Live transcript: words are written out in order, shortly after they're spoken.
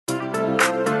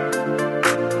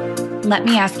Let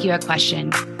me ask you a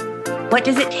question. What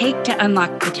does it take to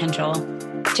unlock potential,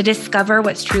 to discover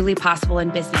what's truly possible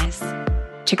in business,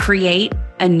 to create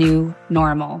a new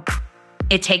normal?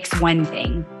 It takes one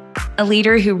thing: a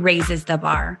leader who raises the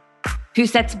bar, who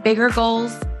sets bigger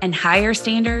goals and higher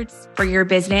standards for your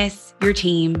business, your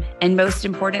team, and most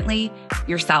importantly,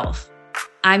 yourself.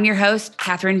 I'm your host,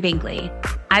 Catherine Binkley.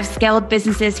 I've scaled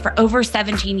businesses for over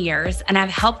 17 years, and I've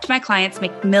helped my clients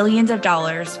make millions of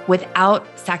dollars without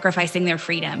sacrificing their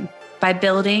freedom by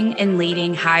building and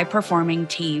leading high-performing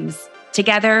teams.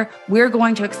 Together, we're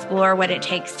going to explore what it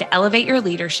takes to elevate your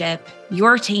leadership,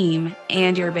 your team,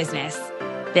 and your business.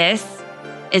 This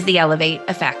is the Elevate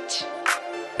Effect.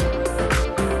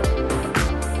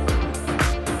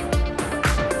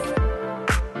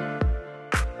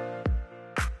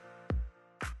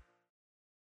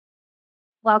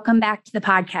 Welcome back to the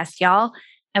podcast, y'all.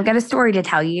 I've got a story to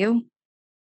tell you.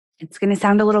 It's going to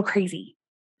sound a little crazy,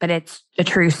 but it's a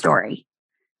true story.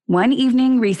 One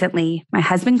evening recently, my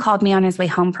husband called me on his way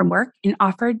home from work and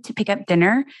offered to pick up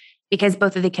dinner because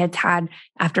both of the kids had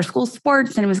after-school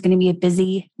sports and it was going to be a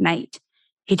busy night.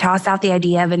 He tossed out the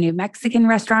idea of a new Mexican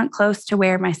restaurant close to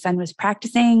where my son was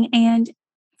practicing, and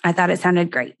I thought it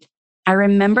sounded great. I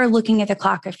remember looking at the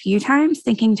clock a few times,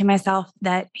 thinking to myself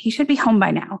that he should be home by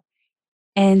now.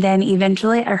 And then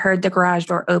eventually I heard the garage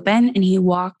door open and he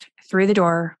walked through the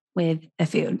door with the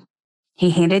food. He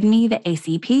handed me the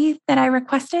ACP that I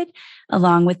requested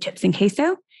along with chips and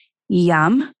queso.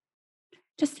 Yum.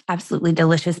 Just absolutely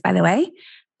delicious, by the way.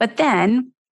 But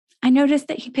then I noticed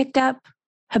that he picked up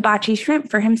hibachi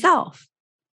shrimp for himself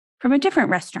from a different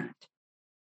restaurant.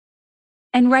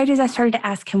 And right as I started to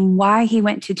ask him why he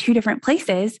went to two different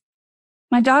places,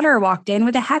 my daughter walked in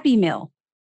with a Happy Meal.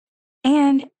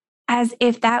 And as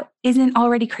if that isn't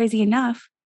already crazy enough,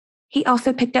 he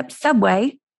also picked up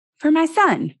Subway for my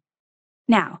son.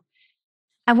 Now,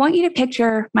 I want you to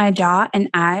picture my jaw and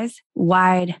eyes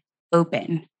wide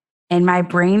open and my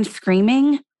brain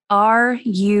screaming, "Are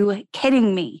you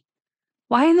kidding me?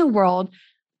 Why in the world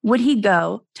would he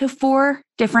go to 4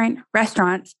 different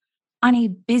restaurants on a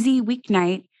busy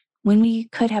weeknight when we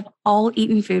could have all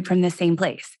eaten food from the same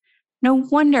place?" No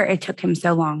wonder it took him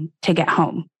so long to get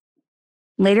home.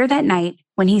 Later that night,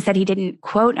 when he said he didn't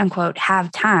quote unquote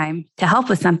have time to help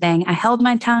with something, I held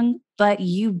my tongue, but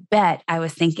you bet I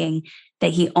was thinking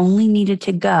that he only needed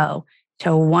to go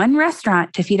to one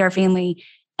restaurant to feed our family.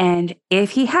 And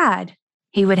if he had,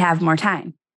 he would have more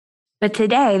time. But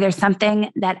today, there's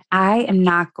something that I am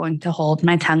not going to hold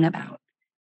my tongue about.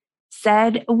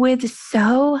 Said with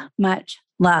so much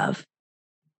love.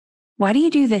 Why do you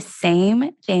do the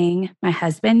same thing my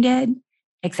husband did,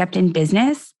 except in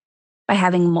business? By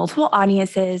having multiple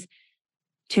audiences,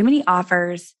 too many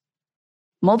offers,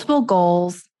 multiple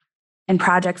goals, and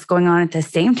projects going on at the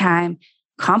same time,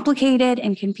 complicated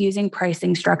and confusing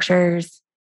pricing structures,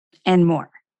 and more.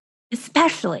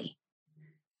 Especially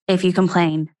if you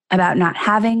complain about not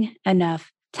having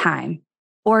enough time,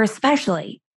 or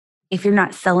especially if you're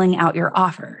not selling out your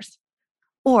offers,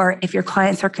 or if your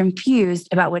clients are confused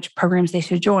about which programs they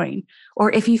should join,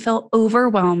 or if you feel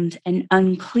overwhelmed and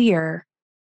unclear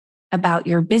about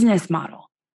your business model.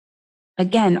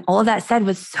 Again, all of that said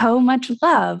with so much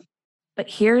love, but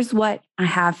here's what I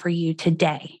have for you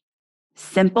today.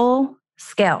 Simple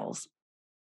skills.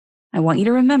 I want you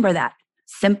to remember that.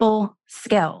 Simple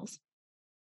skills.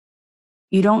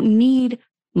 You don't need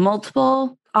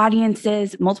multiple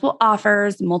audiences, multiple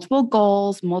offers, multiple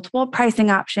goals, multiple pricing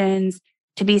options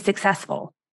to be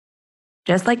successful.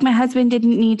 Just like my husband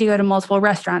didn't need to go to multiple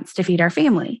restaurants to feed our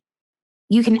family.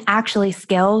 You can actually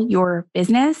scale your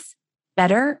business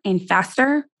better and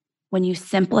faster when you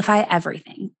simplify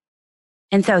everything.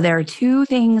 And so there are 2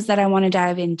 things that I want to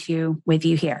dive into with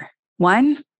you here.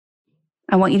 1,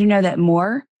 I want you to know that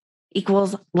more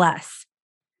equals less.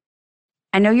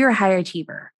 I know you're a high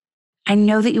achiever. I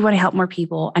know that you want to help more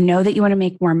people. I know that you want to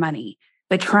make more money,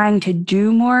 but trying to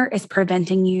do more is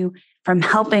preventing you from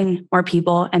helping more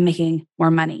people and making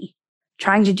more money.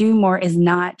 Trying to do more is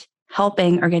not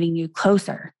helping or getting you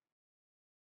closer.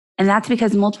 And that's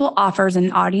because multiple offers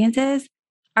and audiences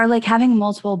are like having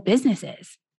multiple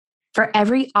businesses. For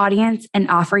every audience and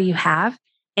offer you have,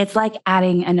 it's like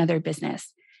adding another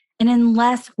business. And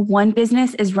unless one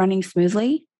business is running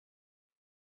smoothly,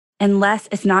 unless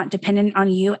it's not dependent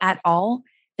on you at all,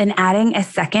 then adding a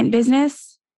second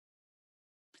business,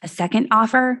 a second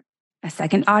offer, a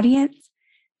second audience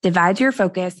divides your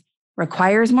focus,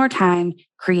 requires more time,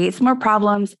 creates more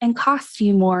problems, and costs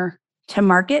you more to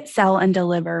market, sell, and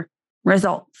deliver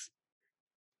results.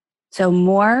 So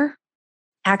more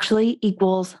actually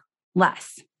equals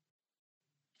less.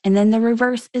 And then the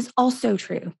reverse is also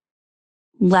true.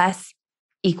 Less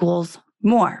equals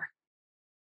more.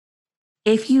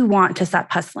 If you want to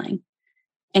stop hustling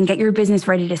and get your business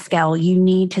ready to scale, you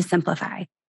need to simplify.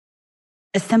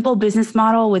 A simple business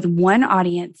model with one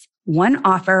audience, one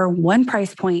offer, one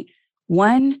price point,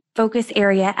 one focus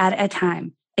area at a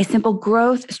time. A simple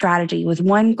growth strategy with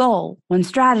one goal, one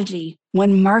strategy,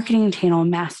 one marketing channel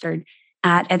mastered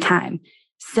at a time.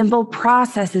 Simple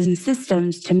processes and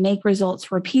systems to make results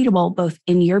repeatable both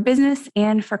in your business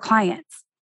and for clients.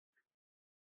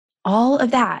 All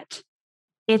of that,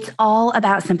 it's all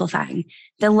about simplifying.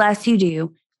 The less you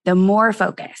do, the more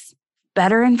focus,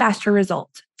 better and faster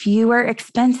results, fewer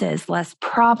expenses, less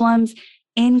problems,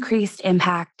 increased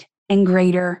impact, and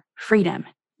greater freedom.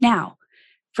 Now,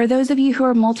 for those of you who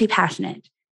are multi-passionate,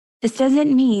 this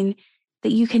doesn't mean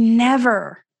that you can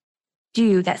never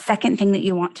do that second thing that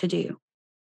you want to do.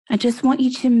 I just want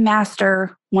you to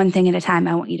master one thing at a time.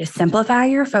 I want you to simplify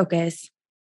your focus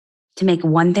to make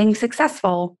one thing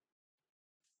successful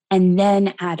and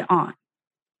then add on.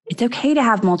 It's okay to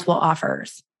have multiple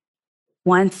offers.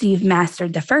 Once you've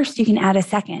mastered the first, you can add a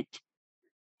second.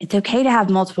 It's okay to have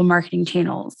multiple marketing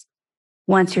channels.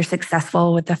 Once you're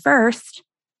successful with the first,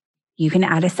 you can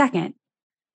add a second.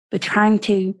 But trying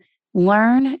to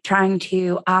learn, trying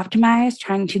to optimize,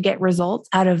 trying to get results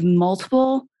out of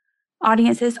multiple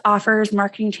audiences, offers,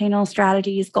 marketing channels,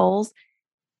 strategies, goals,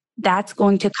 that's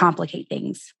going to complicate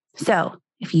things. So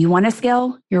if you want to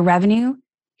scale your revenue,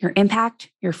 your impact,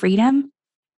 your freedom,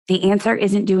 the answer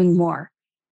isn't doing more.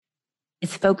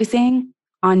 It's focusing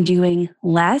on doing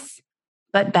less,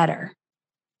 but better.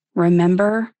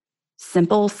 Remember,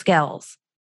 simple skills.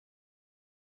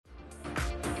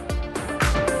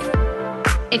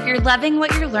 If you're loving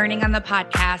what you're learning on the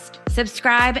podcast,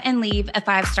 subscribe and leave a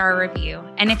 5-star review.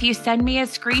 And if you send me a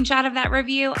screenshot of that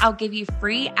review, I'll give you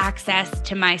free access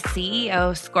to my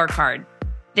CEO scorecard.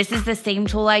 This is the same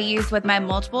tool I use with my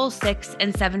multiple 6-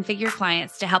 and 7-figure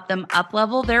clients to help them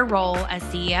up-level their role as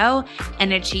CEO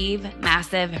and achieve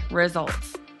massive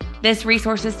results. This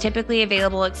resource is typically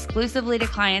available exclusively to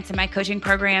clients in my coaching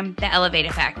program, The Elevate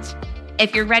Effect.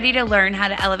 If you're ready to learn how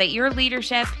to elevate your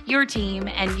leadership, your team,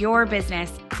 and your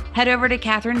business, head over to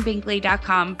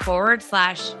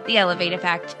katherinebinkley.com/The Elevate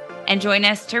Effect and join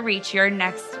us to reach your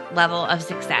next level of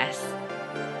success.